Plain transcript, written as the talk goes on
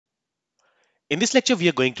In this lecture, we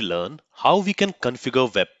are going to learn how we can configure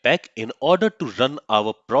Webpack in order to run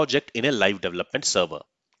our project in a live development server.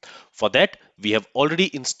 For that, we have already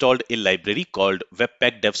installed a library called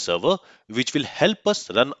Webpack Dev Server, which will help us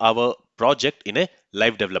run our project in a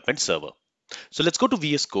live development server. So let's go to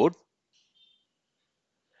VS Code,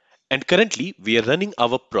 and currently we are running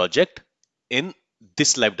our project in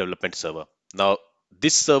this live development server. Now,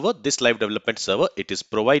 this live development server, it is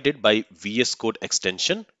provided by VS Code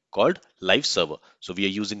extension called live server. So we are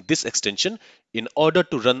using this extension in order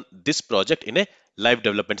to run this project in a live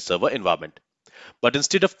development server environment. But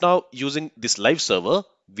instead of now using this live server,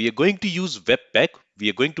 we are going to use Webpack. We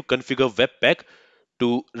are going to configure Webpack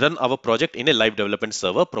to run our project in a live development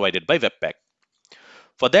server provided by Webpack.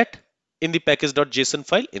 For that, in the package.json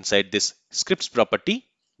file inside this scripts property,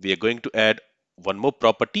 we are going to add one more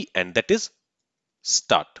property, and that is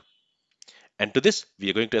start. And to this, we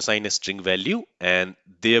are going to assign a string value, and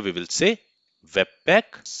there we will say Webpack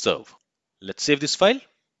serve. Let's save this file.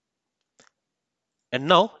 And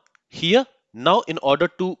now here, now in order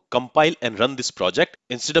to compile and run this project,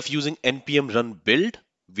 instead of using npm run build,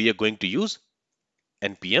 we are going to use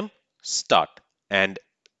npm start. And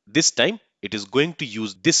this time it is going to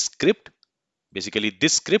use this script, basically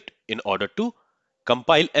this script, in order to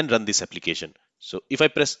compile and run this application. So if I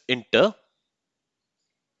press enter,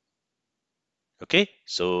 okay,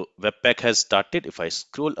 so Webpack has started. If I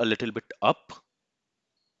scroll a little bit up,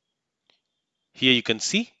 here you can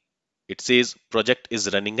see it says project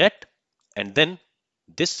is running at, and then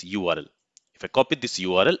this URL. If I copy this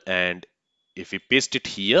URL and if we paste it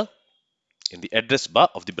here in the address bar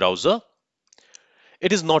of the browser,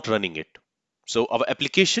 it is not running it. So our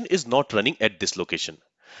application is not running at this location.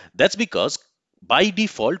 That's because by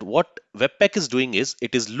default, what Webpack is doing is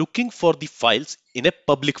it is looking for the files in a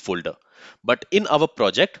public folder. But in our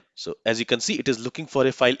project, so as you can see, it is looking for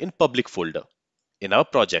a file in public folder in our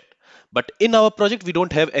project. But in our project, we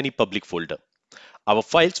don't have any public folder. Our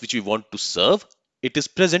files which we want to serve, it is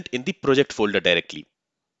present in the project folder directly.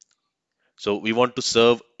 So we want to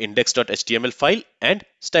serve index.html file and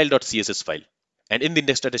style.css file. And in the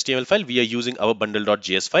index.html file, we are using our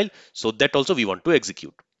bundle.js file. So that also we want to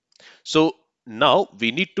execute. So now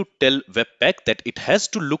we need to tell Webpack that it has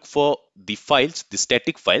to look for the files, the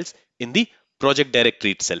static files, in the project directory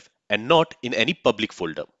itself and not in any public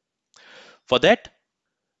folder. For that,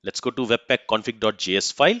 let's go to webpack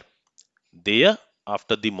config.js file. There,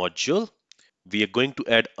 after the module, we are going to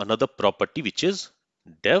add another property which is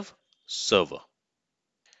dev server.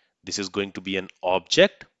 This is going to be an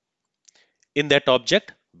object. In that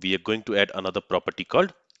object, we are going to add another property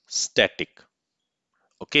called static.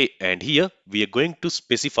 Okay, and here we are going to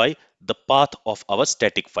specify the path of our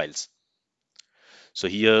static files. So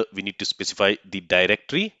here we need to specify the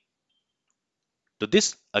directory. To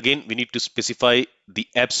this, again, we need to specify the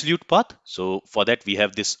absolute path. So for that, we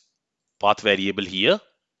have this path variable here.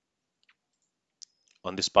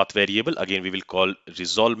 On this path variable, again, we will call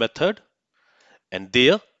resolve method. And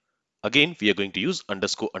there, again, we are going to use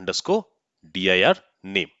 __ dir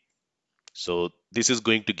name. So this is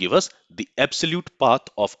going to give us the absolute path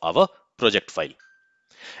of our project file.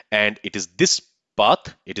 And it is this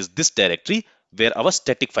path, it is this directory where our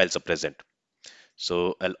static files are present.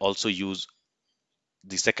 So I'll also use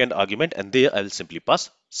the second argument, and there I'll simply pass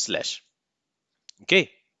slash. Okay.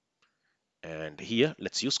 And here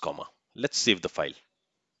let's use comma. Let's save the file.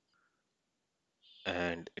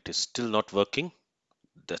 And it is still not working.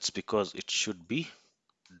 That's because it should be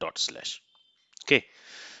 /. Okay.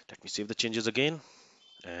 Let me save the changes again.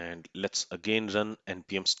 And let's again run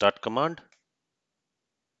npm start command.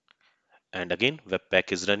 And again,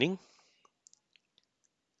 Webpack is running.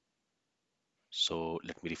 So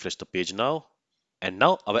let me refresh the page now. And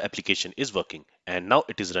now our application is working. And now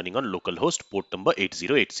it is running on localhost port number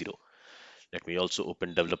 8080. Let me also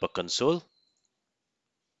open developer console.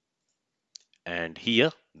 And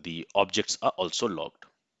here the objects are also logged.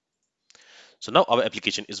 So now our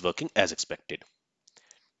application is working as expected.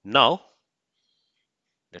 Now,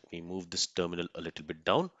 let me move this terminal a little bit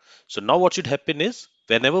down. So now what should happen is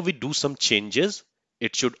whenever we do some changes,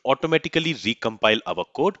 it should automatically recompile our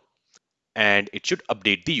code and it should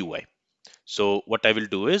update the UI. So what I will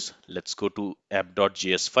do is let's go to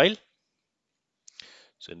app.js file.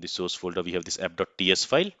 So in the source folder, we have this app.ts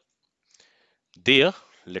file. There,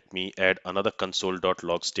 let me add another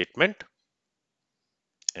console.log statement.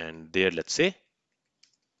 And there, let's say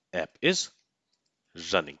app is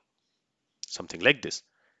running, something like this.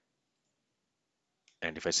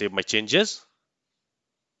 And if I save my changes,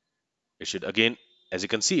 it should again, as you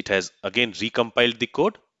can see, it has again recompiled the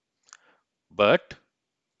code. But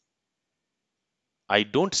I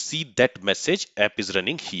don't see that message app is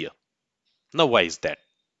running here. Now, why is that?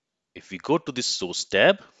 If we go to this source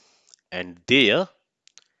tab, and there,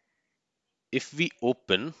 if we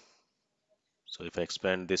open, so if I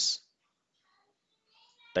expand this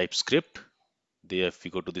TypeScript, there if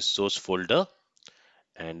we go to this source folder,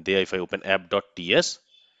 and there if I open app.ts,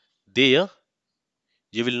 there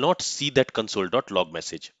you will not see that console.log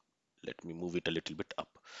message. Let me move it a little bit up.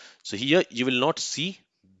 So here you will not see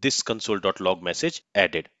this console.log message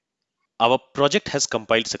added. Our project has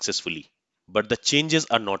compiled successfully, but the changes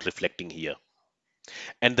are not reflecting here.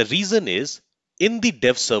 And the reason is in the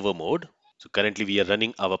dev server mode. So currently we are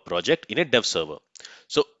running our project in a dev server.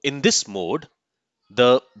 So in this mode,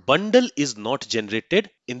 the bundle is not generated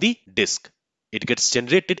in the disk. It gets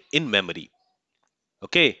generated in memory.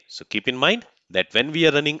 Okay, so keep in mind that when we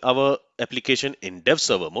are running our application in dev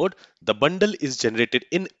server mode, the bundle is generated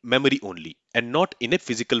in memory only and not in a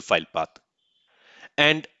physical file path.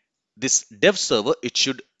 And this dev server, it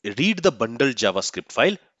should read the bundled JavaScript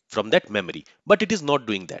file from that memory, but it is not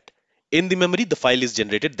doing that. In the memory, the file is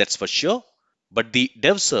generated, that's for sure, but the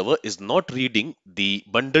dev server is not reading the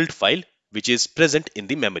bundled file which is present in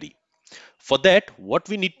the memory. For that, what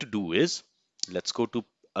we need to do is, let's go to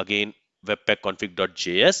again webpack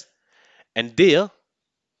config.js, and there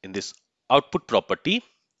in this output property,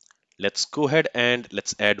 let's go ahead and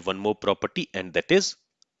let's add one more property, and that is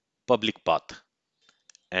public path.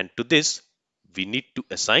 And to this, we need to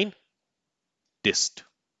assign dist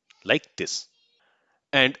like this.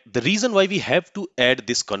 And the reason why we have to add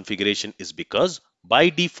this configuration is because by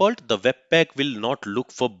default, the Webpack will not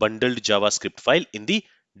look for bundled JavaScript file in the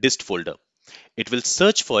dist folder. It will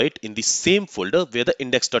search for it in the same folder where the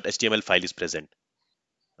index.html file is present.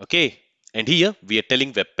 Okay. And here we are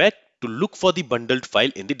telling Webpack to look for the bundled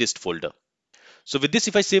file in the dist folder. So with this,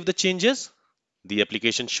 if I save the changes, the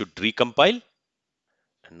application should recompile.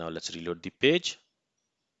 And now let's reload the page.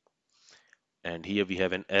 And here we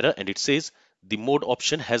have an error and it says the mode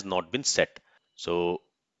option has not been set. So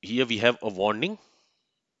here we have a warning,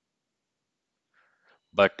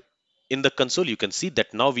 but in the console you can see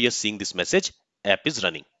that now we are seeing this message app is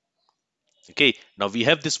running. Okay, now we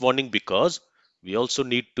have this warning because we also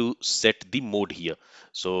need to set the mode here.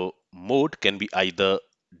 So mode can be either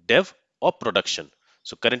dev or production.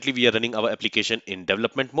 So currently we are running our application in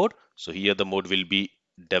development mode. So here the mode will be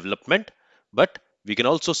development, but we can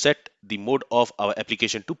also set the mode of our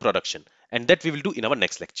application to production, and that we will do in our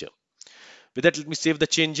next lecture. With that, let me save the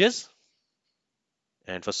changes.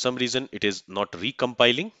 And for some reason it is not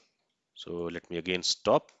recompiling. So let me again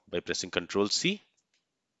stop by pressing Ctrl C,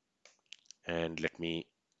 and let me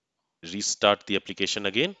restart the application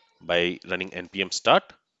again by running npm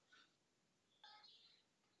start.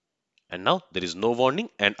 And now there is no warning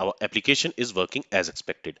and our application is working as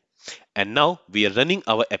expected. And now we are running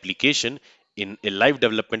our application in a live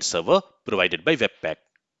development server provided by Webpack.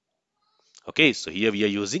 Okay, so here we are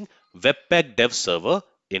using Webpack dev server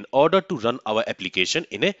in order to run our application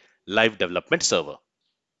in a live development server.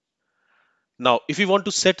 Now, if we want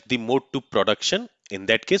to set the mode to production, in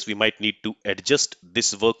that case, we might need to adjust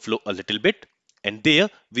this workflow a little bit. And there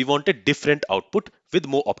we want a different output with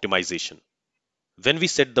more optimization. When we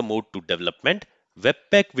set the mode to development,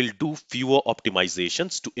 Webpack will do fewer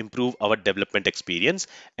optimizations to improve our development experience,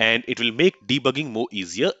 and it will make debugging more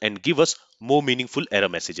easier and give us more meaningful error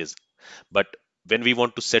messages. But when we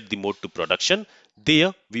want to set the mode to production,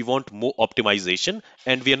 there we want more optimization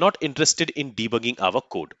and we are not interested in debugging our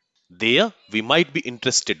code. There, we might be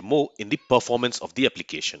interested more in the performance of the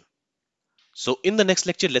application. So in the next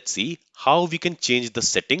lecture, let's see how we can change the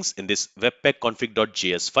settings in this webpack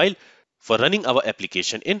config.js file for running our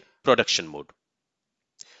application in production mode.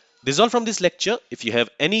 This is all from this lecture. If you have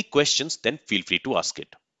any questions, then feel free to ask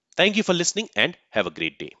it. Thank you for listening and have a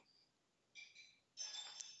great day.